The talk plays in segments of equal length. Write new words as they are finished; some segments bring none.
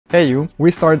Hey you,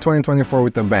 we started 2024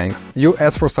 with a bang. You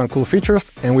asked for some cool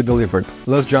features and we delivered.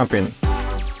 Let's jump in.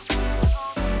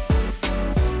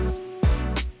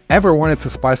 Ever wanted to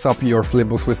spice up your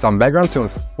flipbooks with some background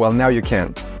tunes? Well, now you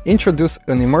can. Introduce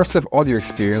an immersive audio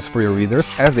experience for your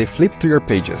readers as they flip through your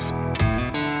pages.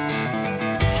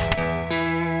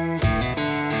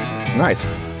 Nice.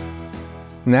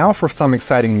 Now for some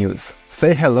exciting news.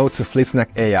 Say hello to Flipsnack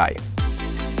AI.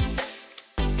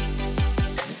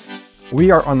 We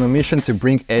are on a mission to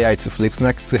bring AI to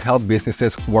Flipsnack to help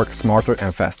businesses work smarter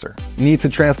and faster. Need to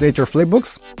translate your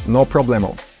flipbooks? No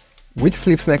problemo. With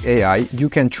Flipsnack AI, you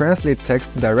can translate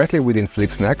text directly within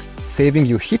Flipsnack, saving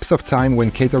you heaps of time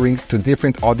when catering to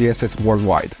different audiences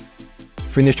worldwide.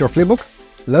 Finish your flipbook?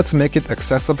 Let's make it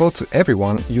accessible to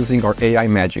everyone using our AI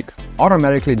magic.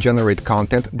 Automatically generate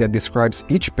content that describes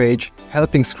each page,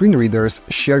 helping screen readers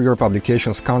share your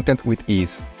publication's content with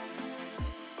ease.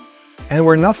 And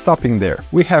we're not stopping there.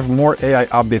 We have more AI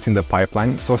updates in the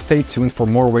pipeline, so stay tuned for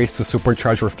more ways to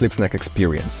supercharge your Flipsnack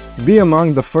experience. Be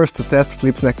among the first to test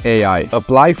Flipsnack AI.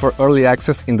 Apply for early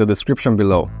access in the description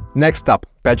below. Next up,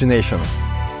 pagination.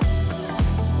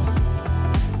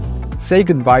 Say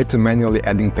goodbye to manually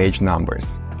adding page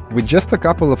numbers. With just a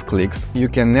couple of clicks, you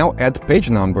can now add page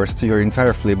numbers to your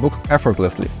entire flipbook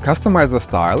effortlessly. Customize the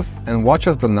style and watch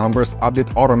as the numbers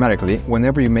update automatically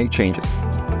whenever you make changes.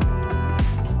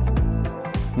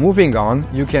 Moving on,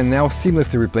 you can now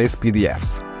seamlessly replace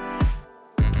PDFs.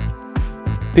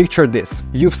 Picture this,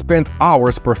 you've spent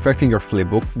hours perfecting your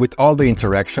flipbook with all the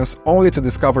interactions only to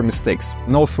discover mistakes.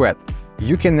 No sweat.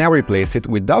 You can now replace it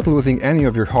without losing any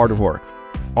of your hard work.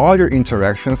 All your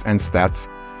interactions and stats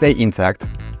stay intact,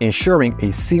 ensuring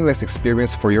a seamless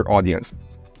experience for your audience.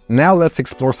 Now let's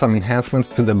explore some enhancements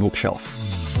to the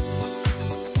bookshelf.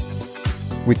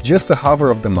 With just a hover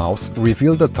of the mouse,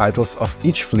 reveal the titles of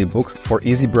each flipbook for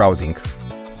easy browsing.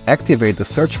 Activate the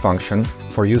search function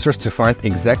for users to find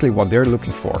exactly what they're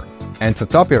looking for. And to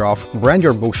top it off, brand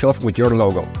your bookshelf with your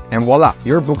logo. And voila,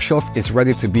 your bookshelf is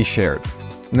ready to be shared.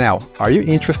 Now, are you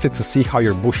interested to see how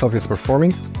your bookshelf is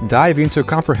performing? Dive into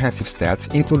comprehensive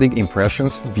stats including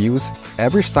impressions, views,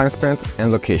 average time spent,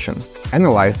 and location.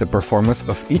 Analyze the performance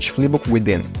of each flipbook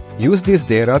within. Use this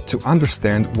data to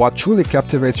understand what truly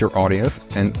captivates your audience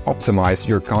and optimize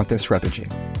your content strategy.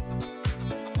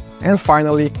 And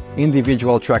finally,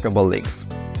 individual trackable links.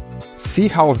 See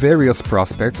how various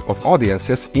prospects of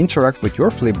audiences interact with your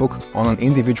flipbook on an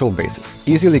individual basis.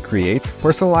 Easily create,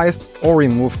 personalized, or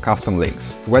remove custom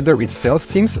links. Whether it's sales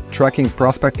teams tracking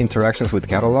prospect interactions with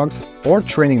catalogs, or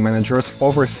training managers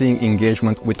overseeing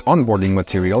engagement with onboarding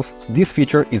materials, this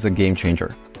feature is a game changer.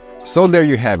 So there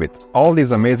you have it. All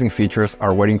these amazing features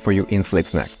are waiting for you in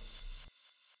Flipsnack.